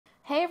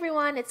Hey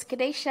everyone, it's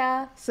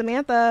Kadesha,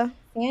 Samantha.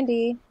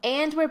 Andy.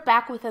 and we're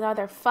back with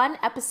another fun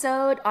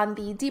episode on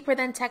the Deeper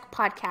Than Tech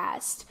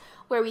podcast,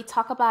 where we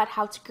talk about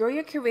how to grow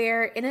your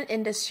career in an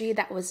industry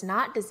that was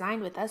not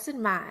designed with us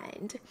in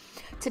mind.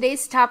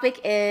 Today's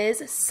topic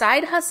is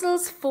side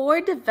hustles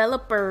for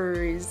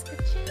developers.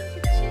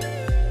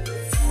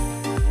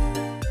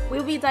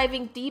 We'll be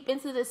diving deep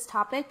into this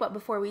topic, but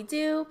before we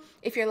do,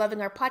 if you're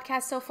loving our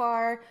podcast so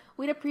far,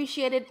 we'd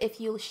appreciate it if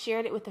you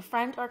shared it with a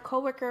friend or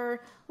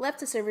coworker,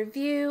 left us a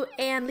review,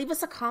 and leave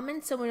us a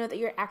comment so we know that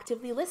you're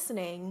actively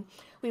listening.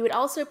 We would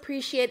also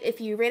appreciate if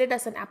you rated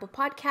us on Apple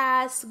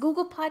Podcasts,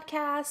 Google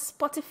Podcasts,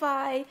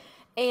 Spotify,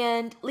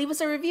 and leave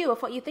us a review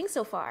of what you think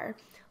so far.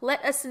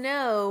 Let us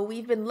know.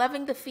 We've been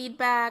loving the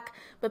feedback,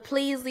 but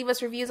please leave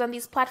us reviews on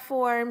these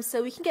platforms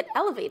so we can get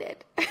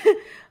elevated.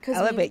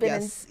 Elevate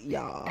us,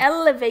 y'all.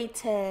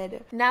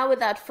 Elevated. Now,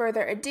 without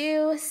further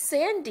ado,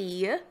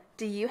 Sandy,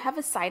 do you have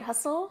a side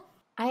hustle?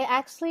 I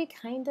actually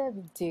kind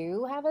of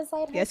do have a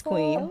side hustle. Yes,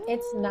 queen.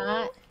 It's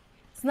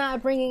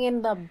not bringing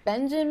in the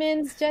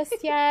Benjamins just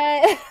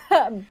yet,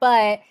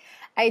 but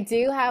I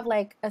do have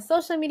like a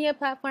social media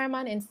platform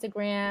on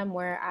Instagram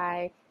where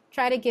I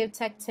try to give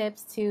tech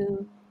tips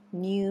to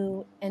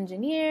new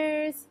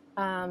engineers.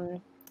 And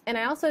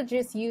I also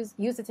just use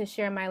it to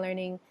share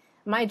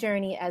my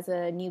journey as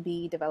a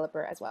newbie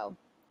developer as well.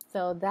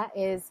 So that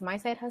is my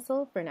side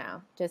hustle for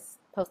now, just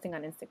posting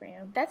on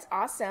Instagram. That's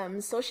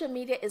awesome. Social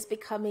media is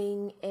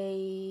becoming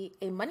a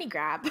money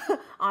grab,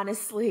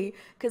 honestly,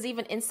 because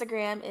even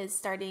Instagram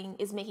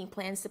is making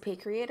plans to pay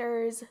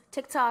creators.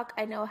 TikTok,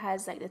 I know,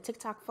 has like the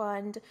TikTok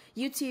fund.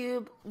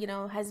 YouTube,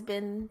 has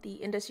been the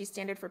industry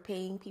standard for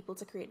paying people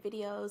to create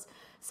videos.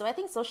 So I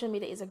think social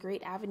media is a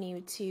great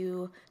avenue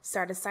to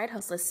start a side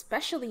hustle,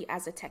 especially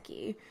as a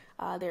techie.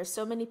 There are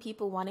so many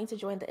people wanting to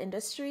join the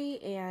industry,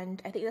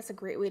 and I think that's a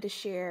great way to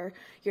share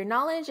your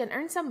knowledge and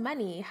earn some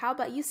money. How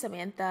about you,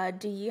 Samantha?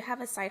 Do you have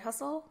a side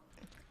hustle?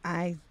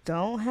 I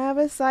don't have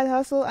a side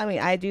hustle. I mean,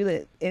 I do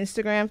the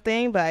Instagram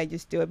thing, but I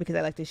just do it because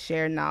I like to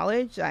share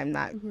knowledge. I'm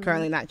not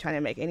currently not trying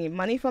to make any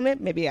money from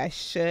it. Maybe I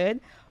should,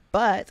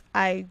 but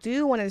I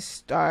do want to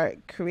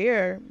start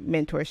career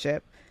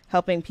mentorship,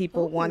 helping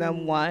people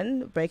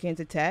one-on-one break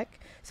into tech.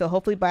 So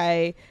hopefully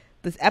by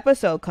this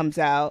episode comes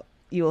out,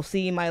 you will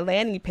see my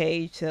landing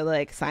page to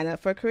like sign up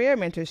for career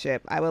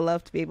mentorship. I would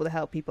love to be able to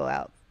help people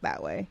out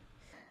that way.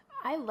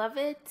 I love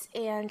it,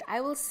 and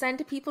I will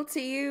send people to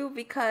you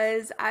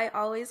because I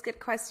always get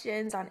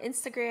questions on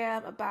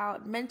Instagram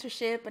about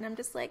mentorship, and I'm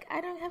just like,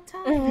 I don't have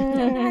time.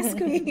 Don't ask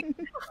me.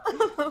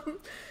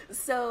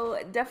 So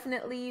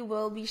definitely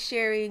we'll be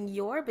sharing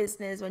your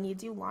business when you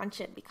do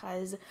launch it,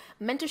 because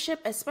mentorship,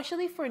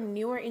 especially for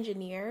newer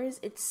engineers,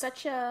 it's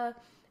such a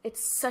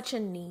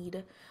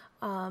need.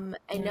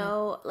 I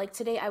know, like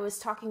today I was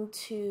talking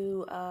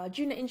to a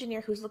junior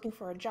engineer who's looking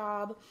for a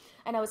job,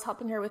 and I was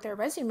helping her with her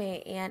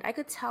resume, and I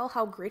could tell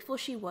how grateful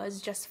she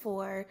was just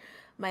for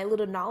my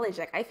little knowledge.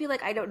 Like, I feel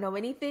like I don't know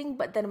anything,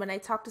 but then when I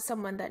talk to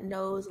someone that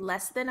knows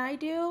less than I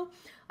do,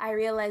 I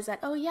realize that,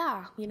 oh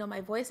yeah,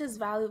 my voice is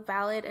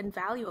valid and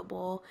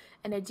valuable,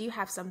 and I do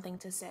have something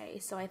to say.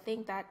 So I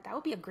think that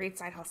would be a great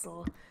side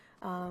hustle.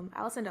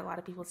 I'll send a lot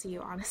of people to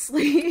you,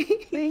 honestly.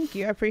 Thank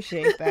you. I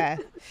appreciate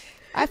that.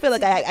 I feel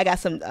like I got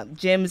some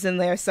gems in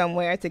there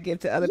somewhere to give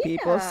to other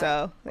people.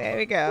 So there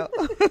we go.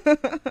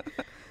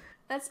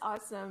 That's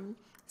awesome.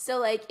 So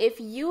like if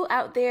you're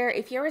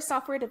a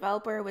software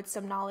developer with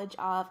some knowledge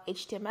of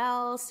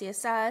HTML,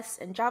 CSS,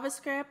 and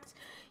JavaScript,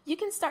 you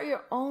can start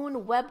your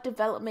own web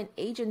development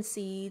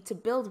agency to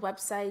build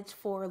websites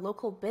for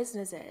local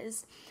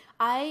businesses.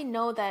 I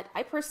know that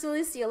I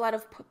personally see a lot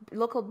of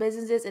local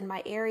businesses in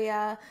my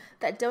area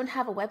that don't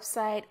have a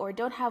website or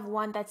don't have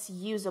one that's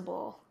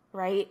usable,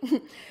 right?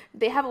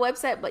 They have a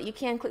website, but you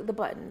can't click the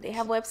button. They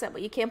have a website,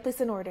 but you can't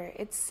place an order.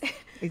 It's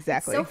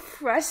Exactly. so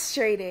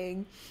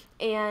frustrating.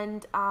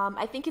 And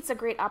I think it's a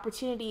great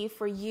opportunity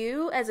for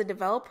you as a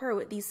developer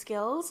with these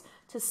skills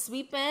to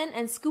sweep in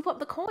and scoop up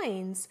the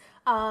coins.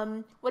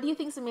 What do you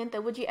think,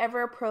 Samantha? Would you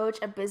ever approach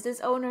a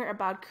business owner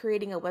about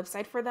creating a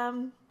website for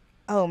them?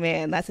 Oh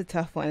man, that's a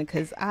tough one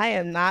because I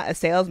am not a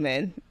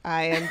salesman.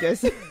 I am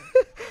just,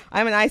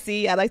 I'm an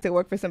IC. I like to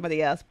work for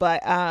somebody else.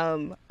 But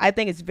I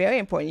think it's very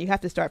important. You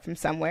have to start from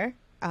somewhere.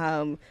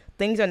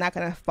 Things are not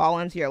going to fall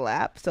into your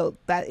lap. So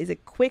that is a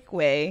quick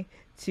way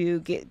to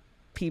get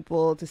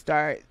people to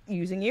start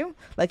using you.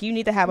 Like, you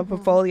need to have a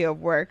portfolio of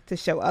work to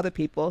show other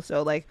people.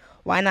 So like,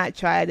 why not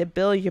try to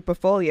build your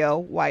portfolio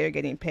while you're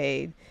getting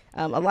paid?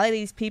 A lot of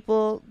these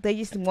people, they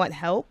just want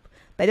help.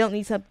 They don't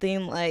need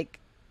something like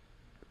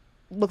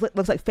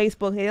looks like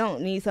Facebook. They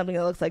don't need something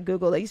that looks like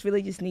Google. They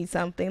just need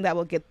something that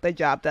will get the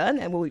job done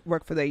and will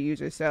work for their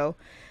users. So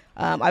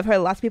I've heard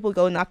lots of people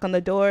go knock on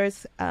the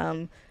doors.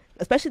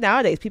 Especially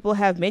nowadays, people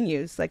have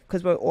menus, like,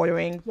 because we're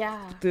ordering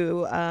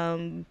through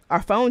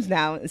our phones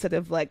now instead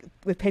of like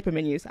with paper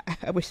menus.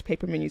 I wish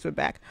paper menus were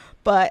back,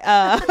 but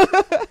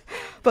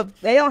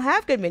but they don't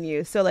have good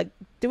menus. So like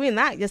doing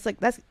that, just like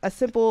that's a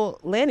simple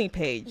landing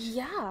page.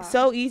 Yeah.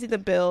 So easy to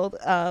build.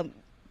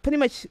 Pretty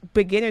much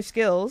beginner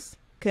skills.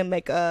 can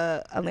make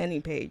a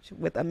landing page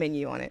with a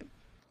menu on it.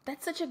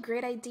 That's such a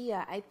great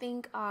idea. I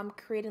think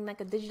creating like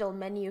a digital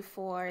menu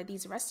for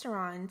these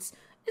restaurants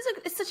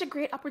is such a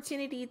great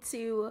opportunity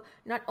to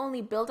not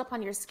only build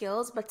upon your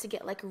skills, but to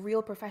get like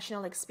real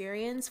professional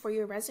experience for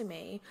your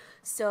resume.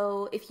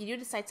 So if you do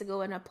decide to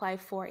go and apply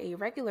for a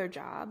regular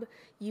job,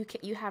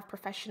 you have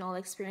professional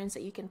experience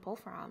that you can pull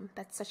from.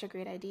 That's such a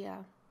great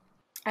idea.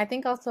 I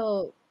think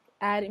also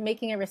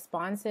making it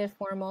responsive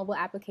for mobile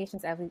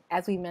applications,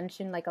 as we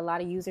mentioned, like a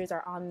lot of users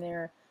are on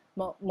their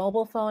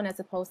mobile phone as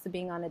opposed to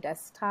being on a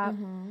desktop.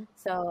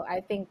 So I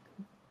think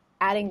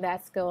adding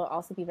that skill will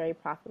also be very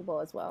profitable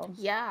as well.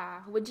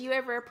 Yeah. Would you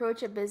ever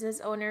approach a business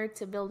owner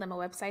to build them a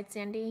website,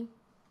 Sandy?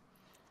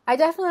 I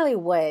definitely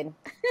would.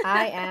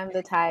 I am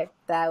the type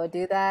that would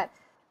do that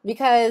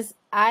because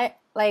I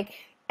like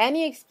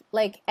any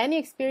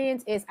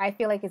experience is, I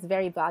feel like, it's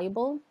very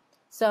valuable.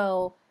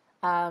 So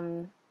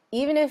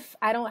even if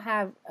I don't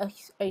have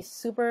a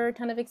super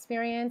ton of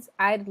experience,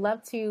 I'd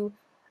love to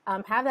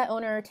have that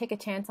owner take a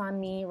chance on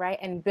me, right,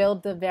 and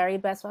build the very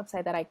best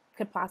website that I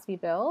could possibly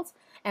build,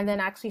 and then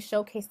actually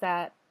showcase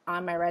that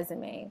on my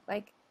resume.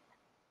 Like,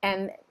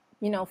 and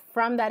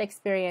from that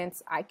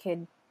experience, I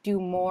could do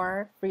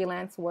more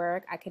freelance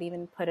work. I could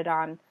even put it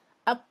on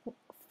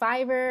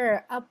Fiverr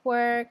or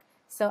Upwork.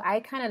 So I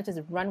kind of just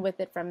run with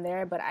it from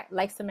there. But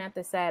like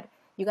Samantha said,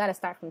 you got to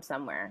start from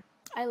somewhere.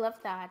 I love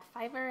that.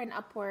 Fiverr and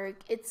Upwork,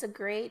 it's a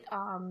great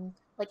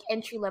like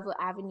entry-level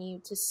avenue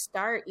to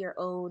start your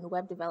own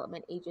web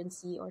development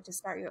agency or to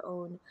start your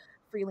own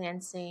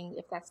freelancing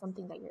if that's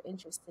something that you're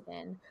interested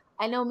in.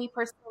 I know me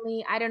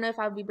personally, I don't know if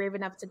I would be brave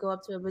enough to go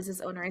up to a business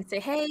owner and say,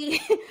 "Hey,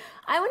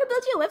 I want to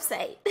build you a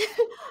website."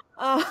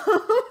 um,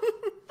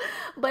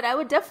 but I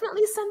would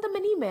definitely send them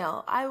an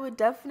email. I would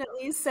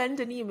definitely send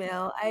an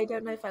email. I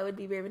don't know if I would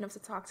be brave enough to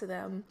talk to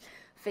them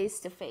face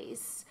to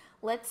face.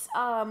 Let's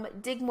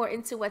dig more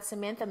into what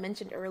Samantha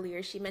mentioned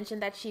earlier. She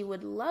mentioned that she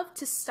would love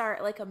to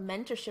start like a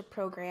mentorship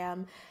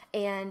program.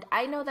 And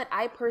I know that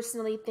I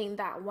personally think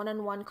that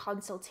one-on-one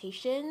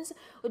consultations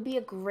would be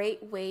a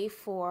great way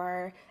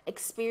for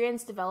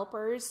experienced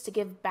developers to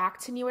give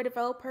back to newer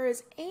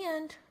developers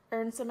and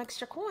earn some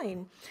extra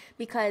coin,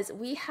 because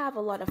we have a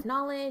lot of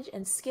knowledge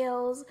and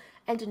skills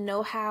and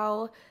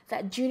know-how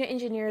that junior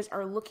engineers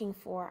are looking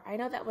for. I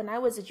know that when I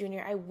was a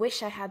junior, I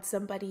wish I had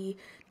somebody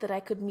that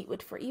I could meet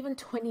with for even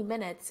 20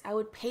 minutes. I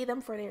would pay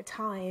them for their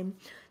time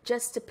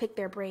just to pick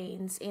their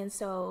brains. And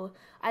so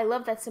I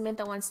love that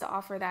Samantha wants to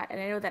offer that.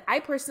 And I know that I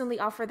personally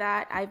offer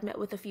that. I've met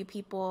with a few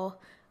people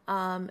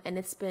and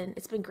it's been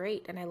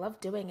great. And I love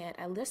doing it.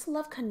 I just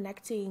love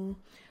connecting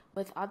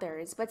with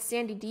others. But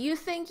Sandy, do you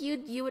think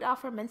you would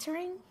offer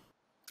mentoring?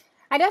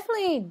 I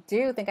definitely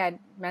do think I'd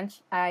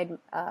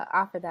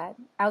offer that.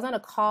 I was on a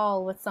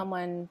call with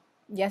someone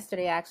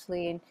yesterday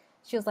actually, and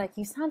she was like,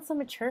 "You sound so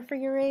mature for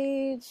your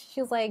age."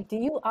 She was like, "Do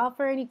you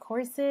offer any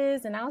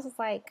courses?" And I was just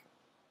like,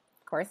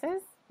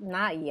 "Courses?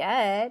 Not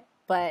yet."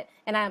 But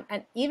and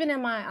even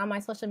on my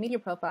social media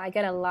profile, I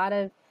get a lot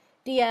of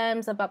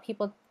DMs about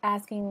people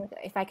asking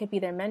if I could be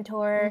their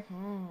mentor.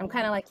 I'm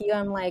kind of like you.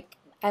 I'm like,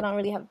 I don't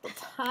really have the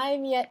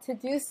time yet to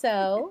do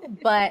so,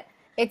 but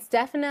it's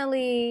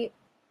definitely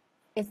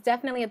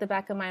at the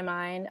back of my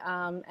mind,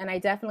 and I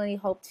definitely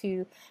hope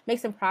to make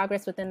some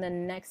progress within the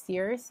next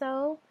year or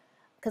so,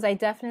 because I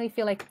definitely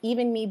feel like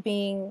even me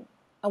being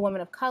a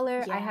woman of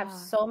color, I have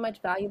so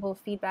much valuable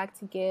feedback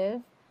to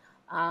give,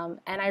 and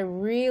I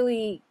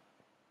really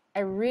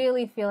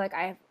feel like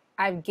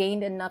I've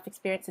gained enough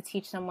experience to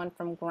teach someone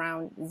from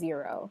ground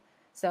zero.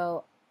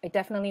 So I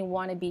definitely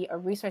want to be a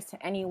resource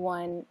to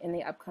anyone in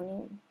the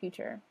upcoming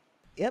future.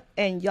 Yep,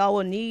 and y'all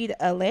will need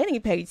a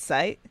landing page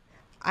site.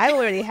 I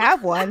already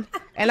have one,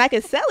 and I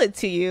can sell it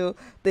to you,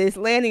 this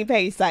landing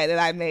page site that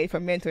I made for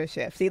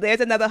mentorship. See, there's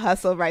another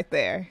hustle right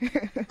there.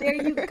 There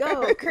you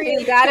go.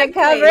 You got it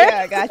covered.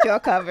 Yeah, I got y'all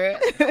covered.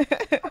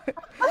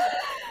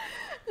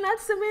 Not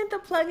Samantha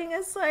plugging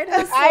a side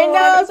hustle. I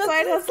know.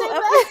 Side hustle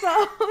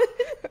episode.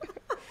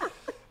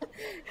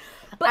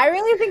 But I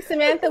really think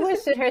Samantha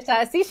would shoot her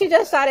shot. See, she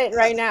just shot it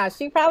right now.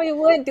 She probably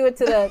would do it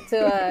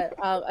to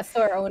a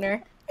store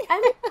owner. I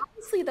mean,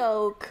 honestly,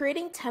 though,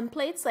 creating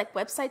templates, like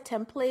website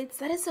templates,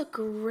 that is a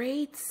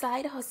great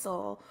side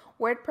hustle.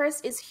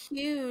 WordPress is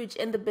huge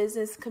in the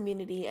business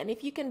community. And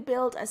if you can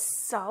build a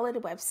solid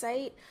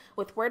website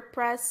with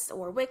WordPress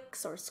or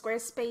Wix or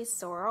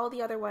Squarespace or all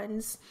the other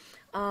ones,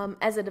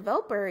 as a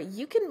developer,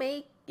 you can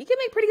make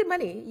pretty good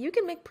money. You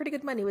can make pretty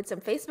good money with some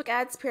Facebook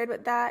ads paired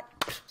with that.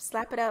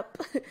 Slap it up.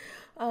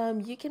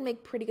 You can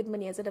make pretty good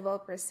money as a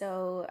developer.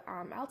 So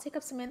I'll take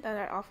up Samantha on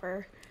that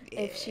offer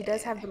if she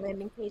does have the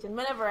landing page. And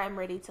whenever I'm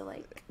ready to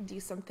like do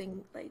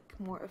something like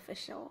more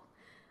official,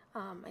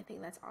 I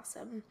think that's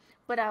awesome.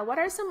 But what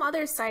are some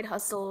other side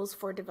hustles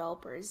for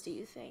developers, do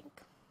you think?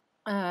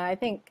 I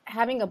think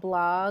having a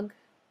blog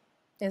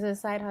is a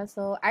side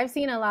hustle. I've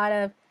seen a lot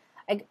of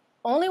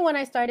only when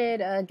I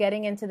started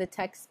getting into the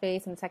tech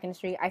space and tech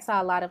industry, I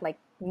saw a lot of like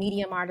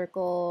Medium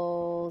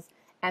articles,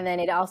 and then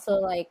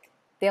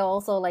they'll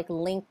also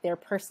link their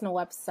personal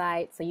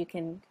website so you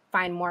can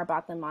find more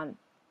about them on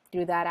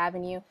through that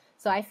avenue.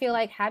 So I feel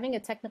like having a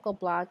technical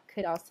blog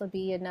could also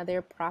be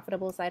another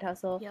profitable side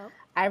hustle. Yep.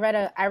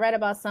 I read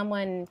about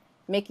someone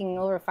making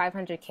over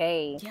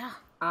 500K Yeah.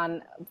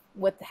 on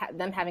with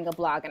them having a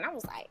blog, and I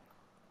was like,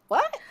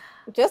 what?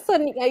 Just so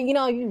you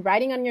know, you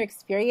writing on your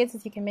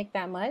experiences, you can make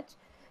that much.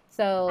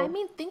 So I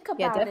mean, think about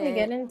yeah, definitely it.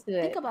 get into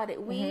it. Think about it.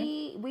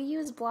 We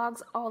use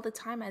blogs all the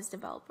time as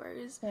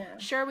developers. Yeah.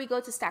 Sure, we go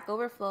to Stack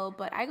Overflow,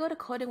 but I go to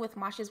Coding with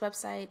Masha's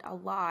website a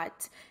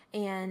lot,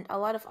 and a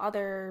lot of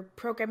other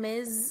Program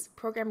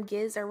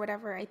Giz or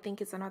whatever, I think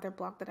is another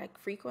blog that I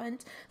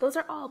frequent. Those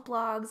are all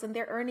blogs, and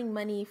they're earning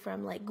money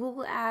from like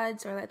Google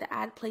ads or like the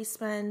ad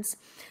placements.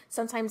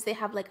 Sometimes they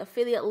have like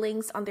affiliate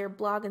links on their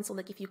blog, and so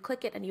like if you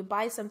click it and you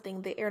buy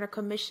something, they earn a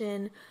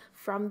commission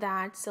from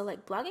that. So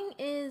like blogging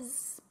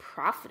is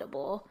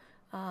profitable.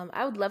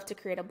 I would love to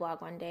create a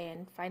blog one day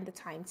and find the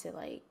time to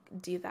like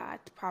do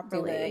that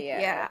properly.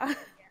 Yeah.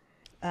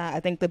 I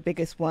think the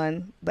biggest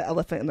one, the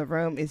elephant in the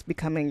room, is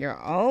becoming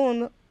your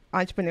own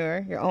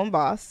entrepreneur, your own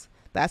boss.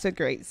 That's a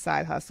great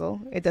side hustle.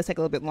 It does take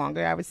a little bit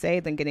longer, I would say,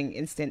 than getting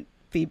instant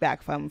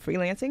feedback from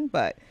freelancing,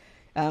 but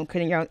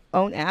creating your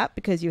own app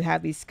because you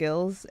have these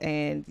skills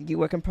and you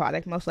work in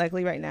product most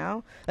likely right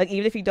now. Like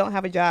even if you don't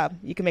have a job,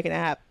 you can make an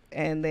app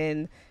and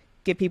then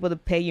get people to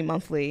pay you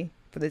monthly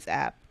for this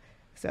app.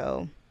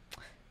 So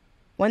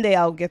one day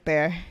I'll get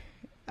there.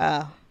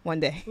 One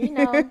day. We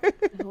know.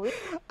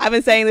 I've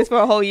been saying this for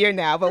a whole year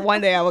now, but one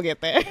day I will get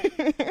there.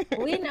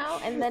 We know,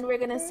 and then we're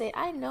gonna say,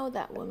 "I know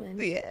that woman.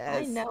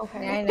 Yes. I know her.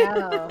 I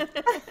know."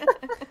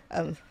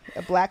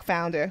 A black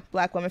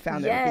woman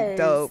founder would be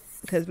dope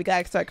because we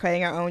gotta start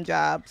creating our own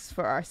jobs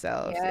for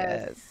ourselves.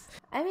 Yes.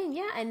 I mean,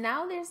 yeah, and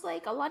now there's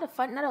like a lot of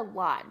not a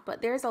lot,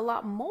 but there's a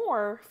lot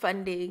more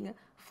funding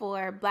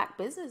for Black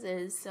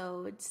businesses.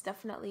 So it's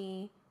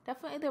definitely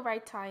the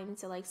right time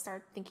to like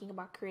start thinking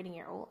about creating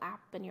your own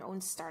app and your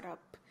own startup,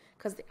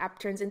 because the app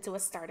turns into a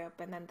startup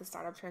and then the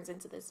startup turns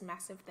into this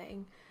massive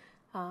thing.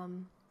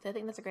 So I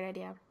think that's a great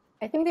idea.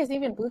 I think there's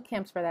even boot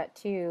camps for that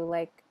too.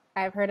 Like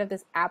I've heard of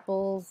this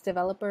Apple's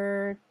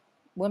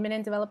women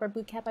in developer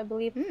boot camp, I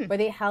believe, where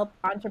they help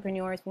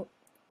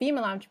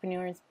female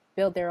entrepreneurs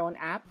build their own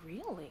app.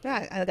 Really?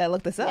 Yeah, I gotta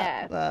look this up.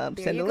 Yeah.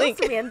 Send the link.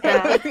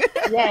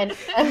 Yeah.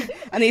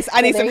 I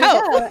need some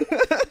help.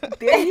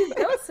 There you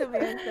go,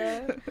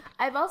 Samantha.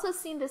 I've also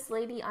seen this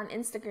lady on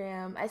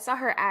Instagram. I saw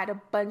her ad a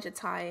bunch of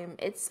time.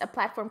 It's a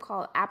platform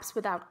called Apps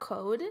Without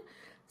Code.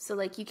 So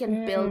like you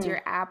can build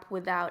your app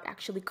without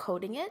actually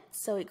coding it,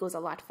 so it goes a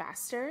lot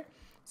faster.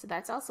 So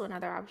that's also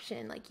another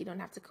option. Like you don't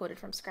have to code it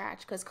from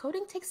scratch because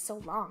coding takes so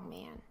long,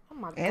 man. Oh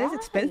my god. And it's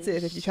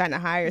expensive if you're trying to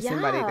hire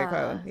somebody to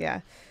code.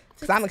 Yeah.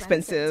 Because I'm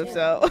expensive,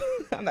 so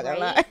I'm not gonna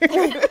lie.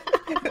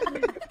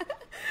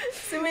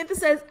 Samantha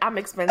says I'm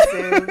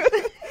expensive.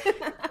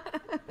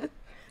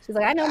 She's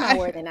like, I know my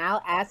worth, and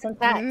I'll add some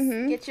tax.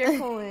 Get your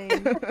coin.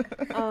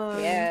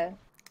 Yeah.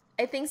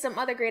 I think some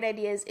other great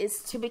ideas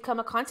is to become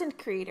a content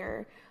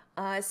creator.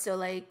 So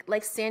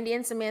like Sandy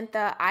and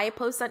Samantha, I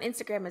post on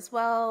Instagram as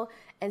well.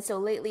 And so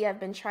lately I've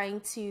been trying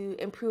to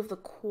improve the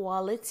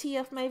quality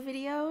of my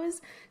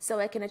videos so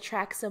I can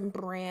attract some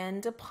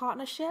brand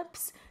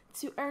partnerships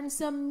to earn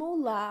some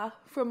moolah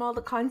from all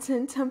the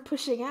content I'm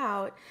pushing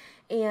out.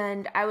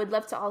 And I would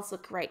love to also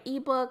write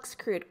ebooks,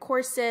 create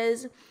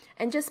courses,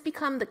 and just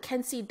become the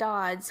Kenzie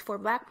Dodds for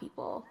Black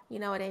people. You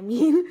know what I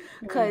mean?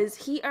 Because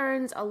he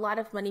earns a lot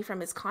of money from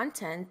his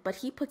content, but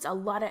he puts a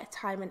lot of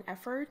time and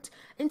effort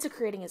into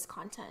creating his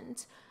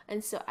content.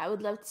 And so I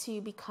would love to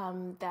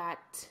become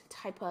that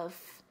type of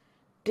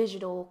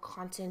digital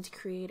content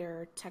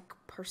creator, tech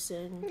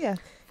person. Yeah.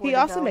 He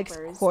also makes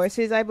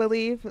courses, I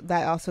believe.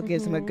 That also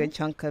gives him a good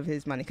chunk of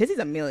his money because he's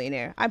a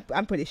millionaire.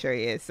 I'm pretty sure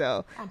he is.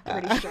 So I'm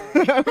pretty sure.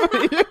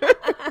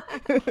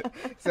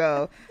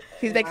 So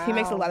he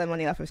makes a lot of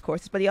money off his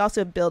courses, but he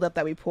also built up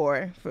that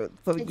rapport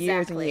for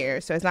years and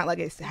years. So it's not like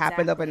it's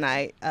happened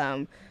overnight.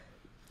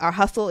 Our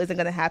hustle isn't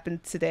going to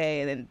happen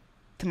today and then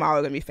tomorrow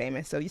we're going to be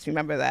famous. So just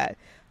remember that.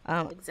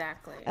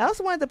 Exactly. I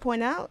also wanted to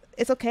point out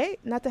it's okay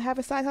not to have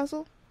a side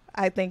hustle.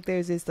 I think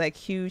there's this like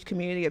huge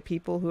community of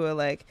people who are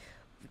like,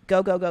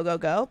 go, go, go, go,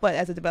 go. But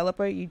as a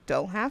developer, you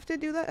don't have to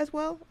do that as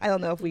well. I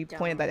don't know if we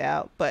pointed that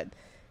out, but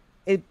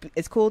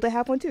it's cool to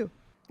have one too.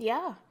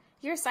 Yeah.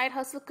 Your side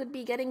hustle could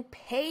be getting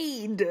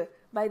paid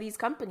by these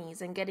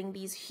companies and getting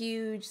these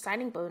huge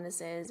signing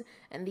bonuses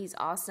and these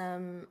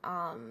awesome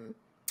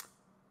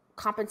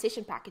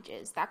compensation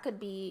packages. That could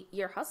be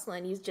your hustle,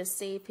 and you just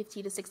save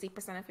 50 to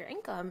 60% of your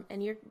income,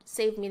 and you're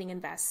save meaning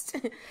invest,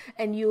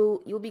 and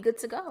you'll be good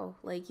to go.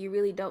 Like you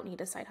really don't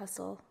need a side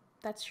hustle.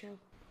 That's true.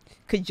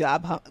 Could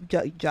job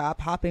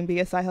hopping be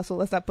a side hustle?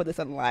 Let's not put this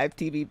on live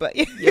TV, but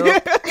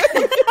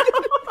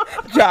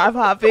job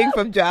hopping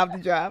from job to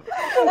job.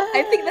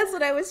 I think that's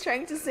what I was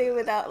trying to say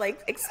without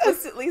like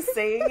explicitly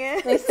saying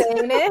it.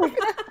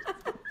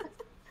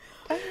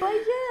 But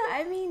yeah,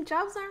 I mean,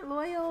 jobs aren't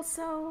loyal,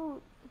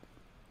 so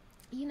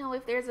you know,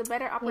 if there's a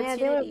better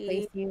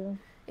opportunity,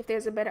 if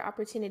there's a better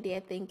opportunity,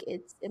 I think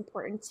it's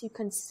important to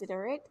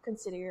consider it.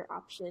 Consider your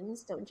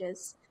options. Don't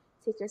just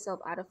take yourself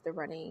out of the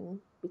running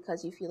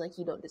because you feel like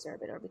you don't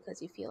deserve it, or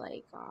because you feel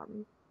like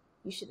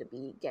you shouldn't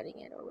be getting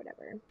it or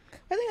whatever.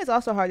 I think it's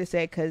also hard to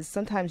say because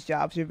sometimes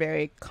jobs you're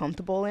very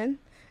comfortable in,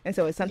 and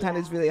so sometimes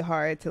it's really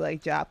hard to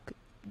like jump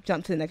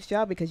to the next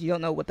job because you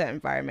don't know what that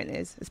environment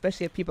is,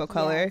 especially if people of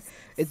color. Yes.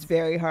 It's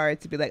very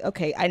hard to be like,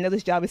 okay, I know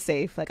this job is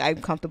safe, like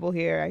I'm comfortable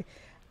here,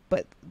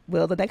 but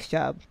will the next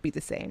job be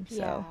the same?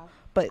 So,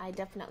 but I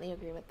definitely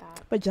agree with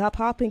that. But job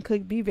hopping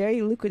could be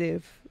very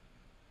lucrative.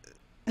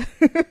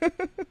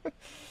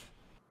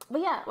 But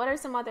yeah, what are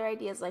some other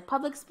ideas? Like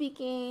public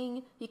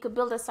speaking, you could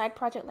build a side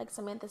project like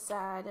Samantha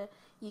said.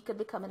 You could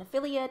become an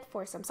affiliate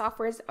for some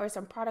softwares or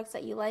some products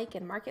that you like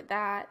and market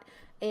that,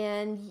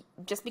 and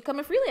just become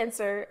a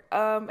freelancer.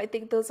 I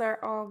think those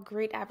are all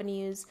great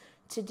avenues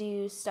to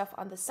do stuff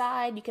on the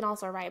side. You can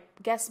also write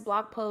guest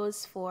blog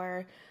posts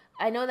for,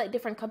 I know that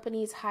different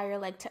companies hire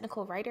like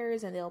technical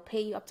writers and they'll pay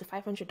you up to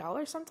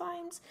 $500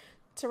 sometimes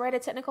to write a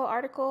technical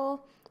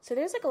article. So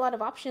there's like a lot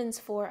of options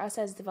for us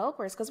as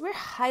developers because we're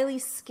highly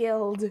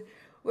skilled.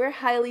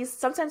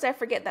 Sometimes I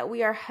forget that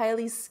we are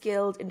highly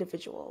skilled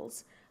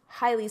individuals,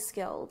 highly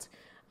skilled.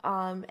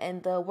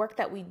 And the work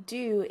that we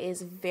do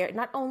is very,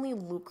 not only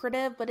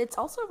lucrative, but it's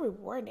also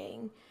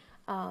rewarding.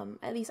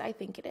 At least I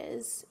think it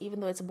is, even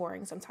though it's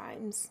boring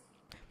sometimes.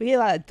 We get a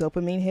lot of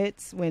dopamine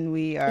hits when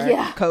we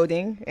are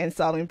coding and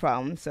solving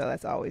problems. So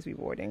that's always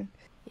rewarding.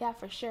 Yeah,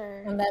 for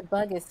sure. When that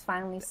bug is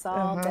finally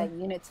solved, that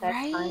unit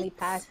test finally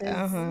passes.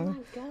 Oh my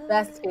God.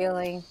 Best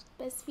feeling.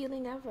 Best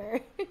feeling ever.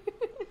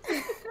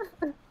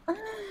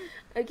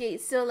 Okay,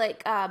 so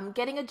like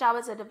getting a job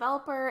as a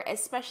developer,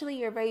 especially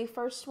your very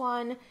first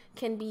one,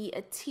 can be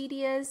a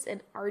tedious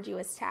and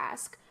arduous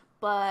task.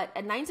 But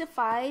a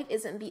 9-to-5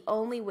 isn't the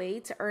only way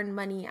to earn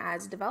money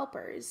as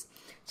developers.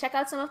 Check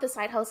out some of the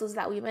side hustles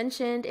that we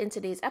mentioned in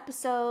today's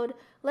episode.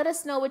 Let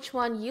us know which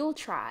one you'll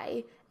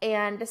try,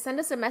 and send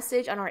us a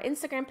message on our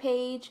Instagram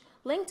page,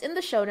 linked in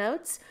the show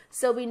notes,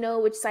 so we know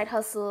which side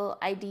hustle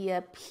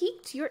idea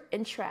piqued your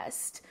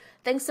interest.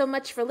 Thanks so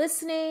much for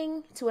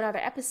listening to another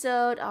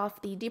episode of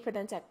the Deeper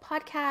Than Tech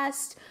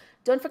podcast.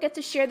 Don't forget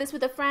to share this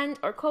with a friend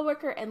or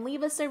coworker and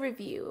leave us a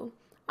review.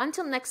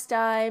 Until next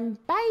time,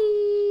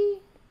 bye!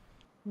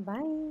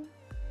 Bye.